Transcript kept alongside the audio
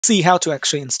See how to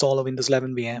actually install a Windows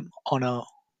 11 VM on a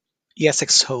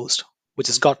ESX host, which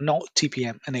has got no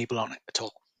TPM enabled on it at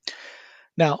all.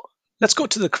 Now, let's go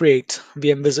to the Create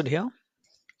VM wizard here.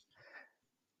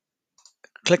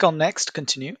 Click on Next,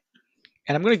 Continue.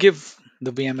 And I'm going to give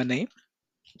the VM a name,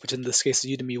 which in this case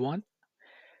is Udemy 1.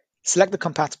 Select the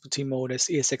compatibility mode as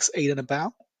ESX8 and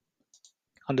above.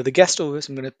 Under the guest OS,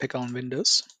 I'm going to pick on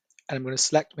Windows, and I'm going to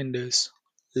select Windows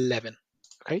 11.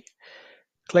 Okay.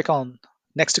 Click on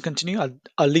Next to continue.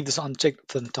 I'll leave this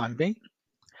unchecked for the time being.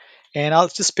 And I'll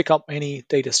just pick up any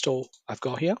data store I've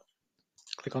got here.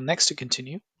 Click on Next to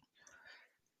continue.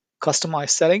 Customize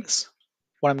settings.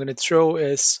 What I'm going to throw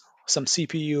is some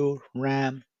CPU,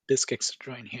 RAM, disk,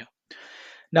 etc. in here.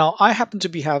 Now, I happen to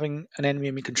be having an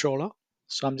NVMe controller,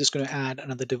 so I'm just going to add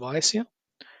another device here.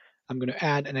 I'm going to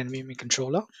add an NVMe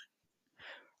controller.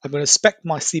 I'm going to spec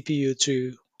my CPU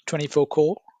to 24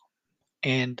 core,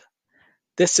 and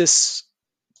this is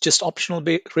just optional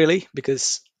really,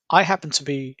 because I happen to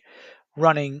be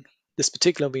running this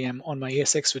particular VM on my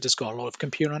ESX, which has got a lot of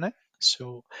compute on it.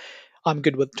 So I'm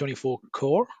good with 24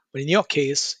 core. But in your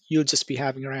case, you'll just be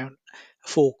having around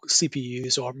 4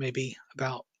 CPUs or maybe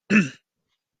about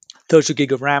 30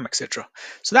 gig of RAM, etc.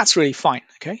 So that's really fine.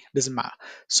 Okay, doesn't matter.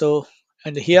 So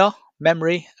under here,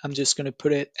 memory, I'm just going to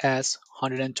put it as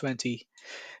 120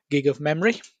 gig of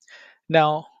memory.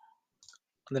 Now,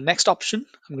 on the next option,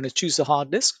 I'm going to choose the hard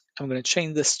disk. I'm going to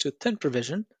change this to thin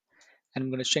provision, and I'm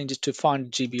going to change it to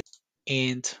 500 GB.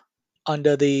 And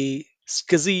under the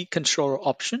SCSI controller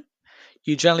option,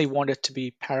 you generally want it to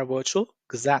be paravirtual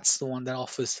because that's the one that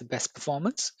offers the best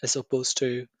performance as opposed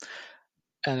to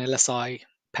an LSI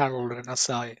parallel or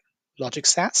LSI logic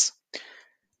SAS.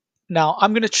 Now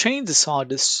I'm going to change this hard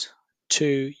disk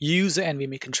to use the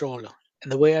NVMe controller.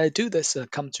 And the way I do this, I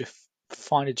come to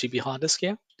 500 GB hard disk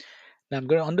here. Now I'm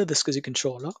going to, under the SCSI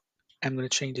controller, I'm going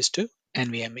to change this to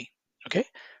NVMe. Okay,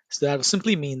 so that will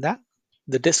simply mean that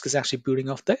the disk is actually booting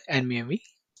off the NVMe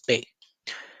bay.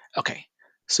 Okay,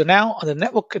 so now on the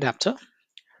network adapter,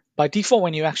 by default,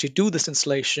 when you actually do this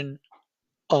installation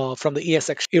from the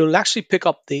ESX, it will actually pick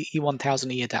up the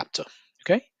E1000E adapter.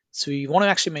 Okay, so we want to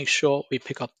actually make sure we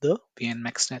pick up the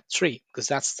VNMaxNet 3 because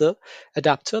that's the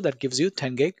adapter that gives you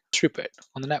 10 gig throughput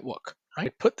on the network.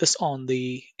 Right, put this on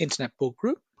the internet port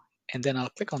group, and then I'll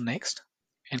click on Next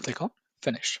and click on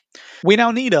Finish. We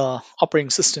now need a operating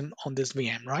system on this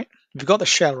VM, right? We've got the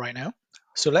shell right now.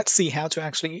 So let's see how to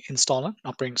actually install an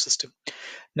operating system.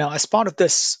 Now, as part of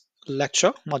this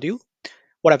lecture module,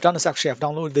 what I've done is actually I've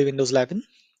downloaded the Windows 11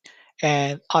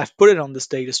 and I've put it on this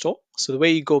data store. So the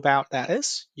way you go about that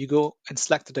is you go and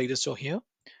select the data store here.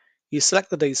 You select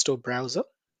the data store browser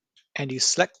and you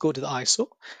select go to the ISO.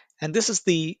 And this is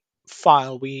the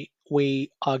file we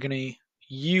are going to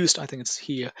use. I think it's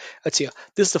here. It's here.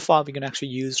 This is the file we're going to actually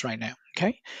use right now.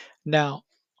 Okay. Now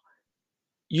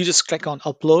you just click on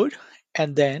upload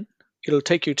and then it'll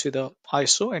take you to the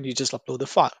ISO and you just upload the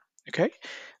file. Okay.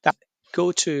 Now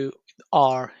go to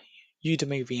our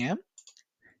Udemy VM,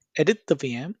 edit the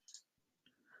VM,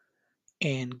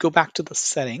 and go back to the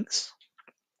settings.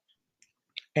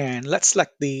 And let's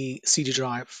select the CD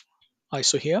drive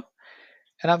ISO here.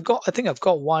 And I think I've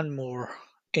got one more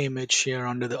image here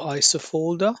under the ISO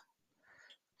folder,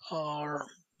 or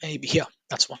maybe here,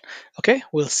 that's one. Okay,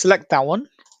 we'll select that one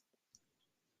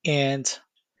and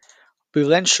we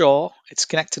will ensure it's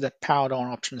connected at powered on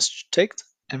option is ticked,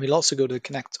 and we'll also go to the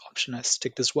connect option as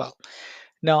ticked as well.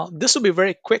 Now this will be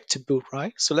very quick to boot,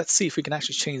 right? So let's see if we can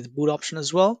actually change the boot option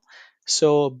as well.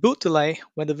 So boot delay,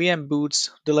 when the VM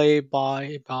boots, delay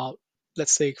by about,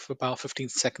 let's say for about 15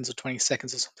 seconds or 20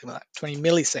 seconds or something like that, 20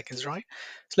 milliseconds, right?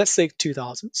 So let's say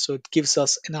 2000. So it gives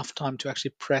us enough time to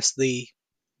actually press the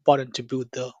button to boot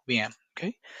the VM.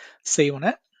 Okay, save on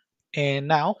it. And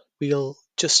now we'll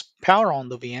just power on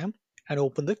the VM and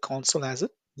open the console as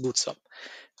it boots up.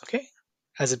 Okay,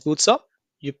 as it boots up,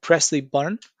 you press the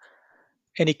button,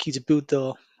 any key to boot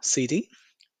the CD.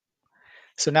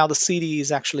 So now the CD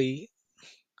is actually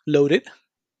loaded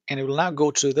and it will now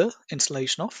go to the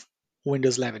installation of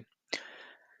Windows 11.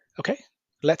 Okay,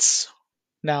 let's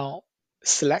now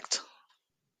select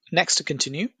next to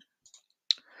continue.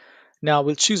 Now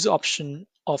we'll choose the option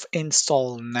of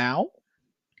install now.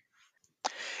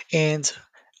 And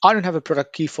I don't have a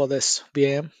product key for this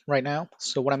VM right now.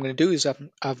 So what I'm going to do is I'm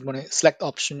going to select the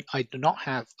option I do not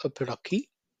have a product key.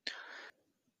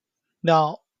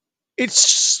 Now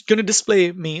it's going to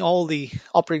display me all the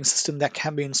operating system that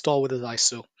can be installed with this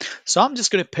ISO. So I'm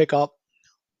just going to pick up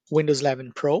Windows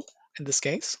 11 Pro in this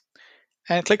case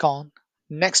and click on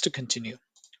next to continue,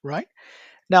 right?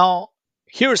 Now,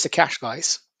 here is the catch,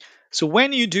 guys. So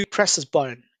when you do press this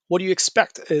button, what you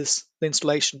expect is the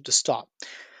installation to stop.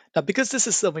 Now, because this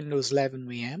is the Windows 11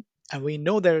 VM, and we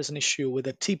know there is an issue with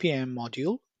the TPM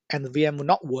module, and the VM will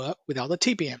not work without the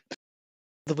TPM.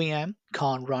 The VM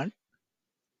can't run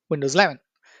Windows 11.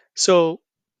 So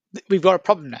we've got a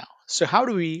problem now. So how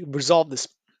do we resolve this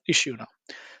issue now?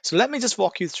 So let me just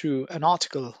walk you through an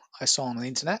article I saw on the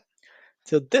internet.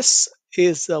 So this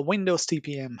is a Windows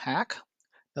TPM hack.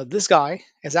 Now this guy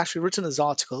has actually written this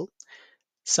article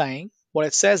saying what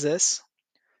it says is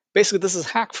basically this is a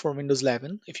hack for Windows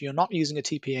 11. If you're not using a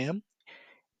TPM,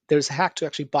 there's a hack to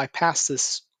actually bypass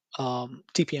this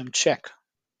TPM check,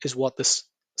 is what this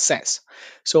says.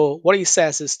 So what he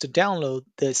says is to download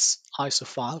this ISO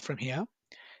file from here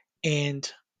and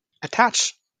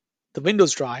attach the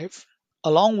Windows drive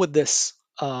along with this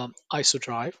ISO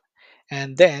drive,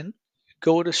 and then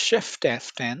go to Shift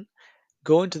F10,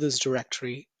 go into this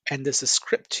directory, and there's a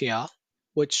script here,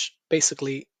 which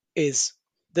basically is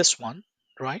this one,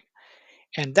 right?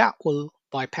 And that will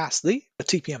bypass the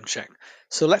TPM check.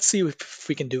 So let's see if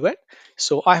we can do it.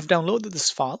 So I have downloaded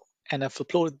this file and I've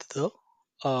uploaded the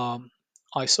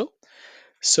ISO.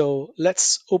 So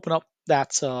let's open up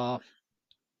that um,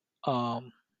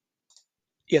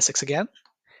 ESX again.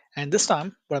 And this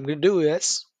time, what I'm going to do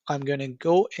is I'm going to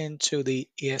go into the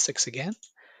ESX again.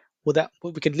 With that,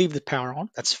 we can leave the power on.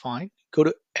 That's fine. Go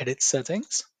to Edit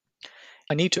Settings.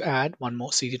 I need to add one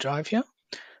more CD drive here.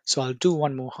 So I'll do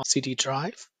one more CD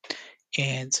drive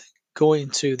and go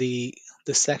into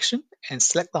this section and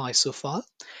select the ISO file.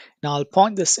 Now I'll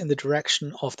point this in the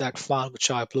direction of that file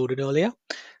which I uploaded earlier.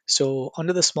 So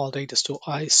under the small data store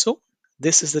ISO,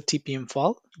 this is the TPM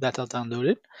file that I've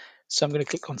downloaded. So I'm going to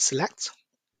click on Select.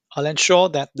 I'll ensure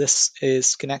that this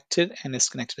is connected and is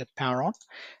connected at power on,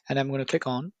 and I'm going to click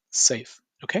on Save.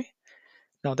 Okay.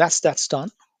 Now that's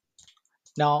done.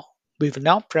 Now we will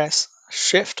now press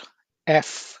Shift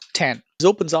F10. This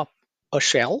opens up a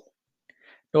shell.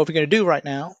 Now what we're going to do right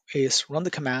now is run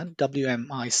the command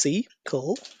wmic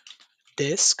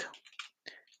disk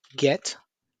get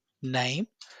name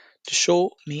to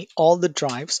show me all the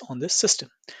drives on this system.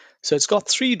 So it's got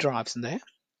 3 drives in there.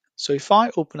 So if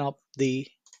I open up the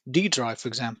D drive, for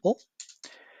example,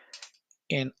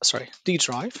 D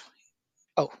drive,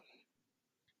 oh,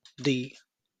 D,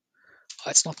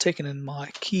 it's not taken in my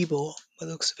keyboard by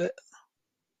the looks of it.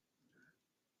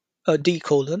 D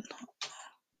colon.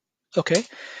 Okay,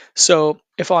 so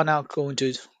if I now go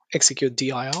into execute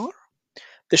dir,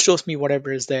 this shows me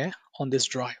whatever is there on this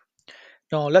drive.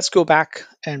 Now let's go back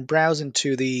and browse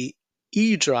into the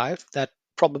E drive. That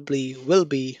probably will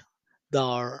be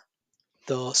the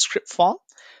script file.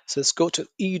 So let's go to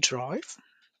E drive,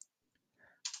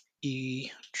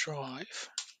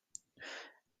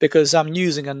 because I'm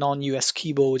using a non-US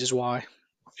keyboard, which is why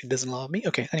it doesn't allow me.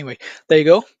 Okay, anyway, there you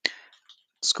go.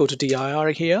 Let's go to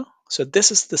dir here. So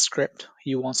this is the script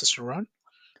he wants us to run.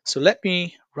 So let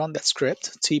me run that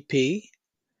script, TPM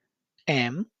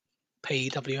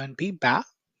pwnp bat,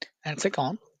 and click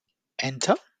on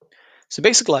enter. So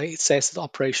basically it says the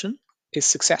operation is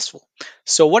successful.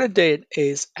 So what it did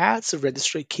is adds a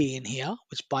registry key in here,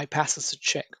 which bypasses the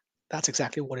check. That's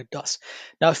exactly what it does.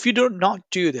 Now, if you do not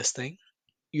do this thing,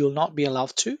 you'll not be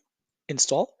allowed to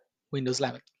install Windows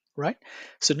 11, right?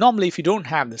 So normally if you don't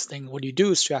have this thing, what you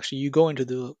do is to actually, you go into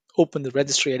the, open the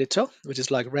registry editor, which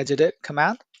is like regedit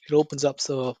command. It opens up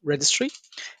the registry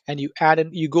and you add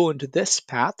in, you go into this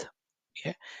path,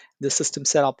 yeah, the system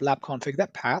setup lab config,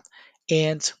 that path,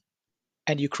 and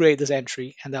you create this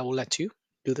entry, and that will let you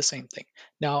do the same thing.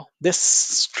 Now this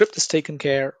script is taken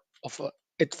care of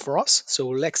it for us, so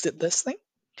we'll exit this thing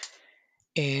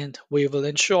and we will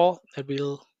ensure that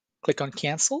we'll click on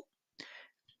cancel.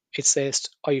 It says,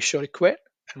 are you sure to quit?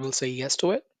 And we'll say yes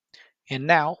to it. And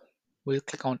now we'll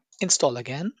click on install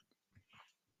again.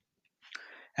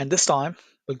 And this time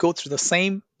we'll go through the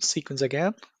same sequence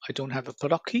again. I don't have a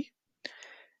product key.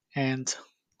 And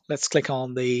let's click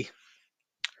on the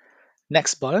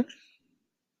next button.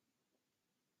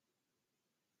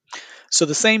 So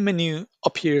the same menu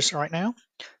appears right now.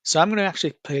 So I'm going to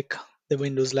actually pick the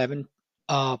Windows 11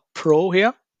 Pro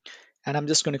here. And I'm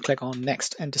just going to click on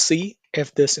next and to see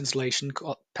if this installation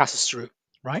passes through,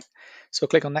 right? So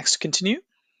click on next to continue.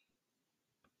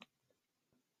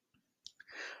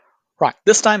 Right,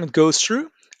 this time it goes through.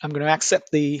 I'm going to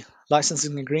accept the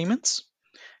licensing agreements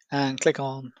and click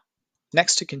on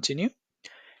next to continue.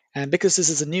 And because this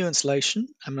is a new installation,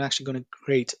 I'm actually going to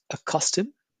create a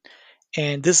custom.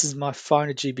 And this is my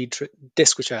 500 GB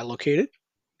disk which I allocated.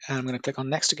 And I'm going to click on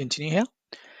next to continue here.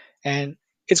 And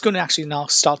it's going to actually now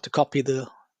start to copy the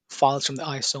files from the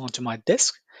ISO onto my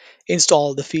disk.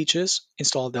 install the features,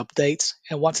 install the updates,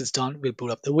 and once it's done, we'll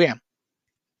boot up the VM.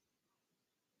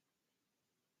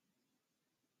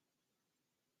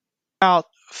 About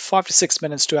 5 to 6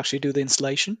 minutes to actually do the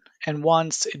installation, and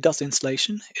once it does the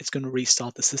installation, it's going to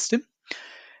restart the system.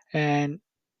 And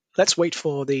let's wait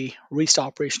for the restart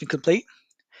operation to complete.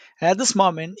 And at this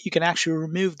moment, you can actually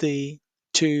remove the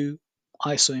two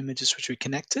ISO images which we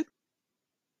connected.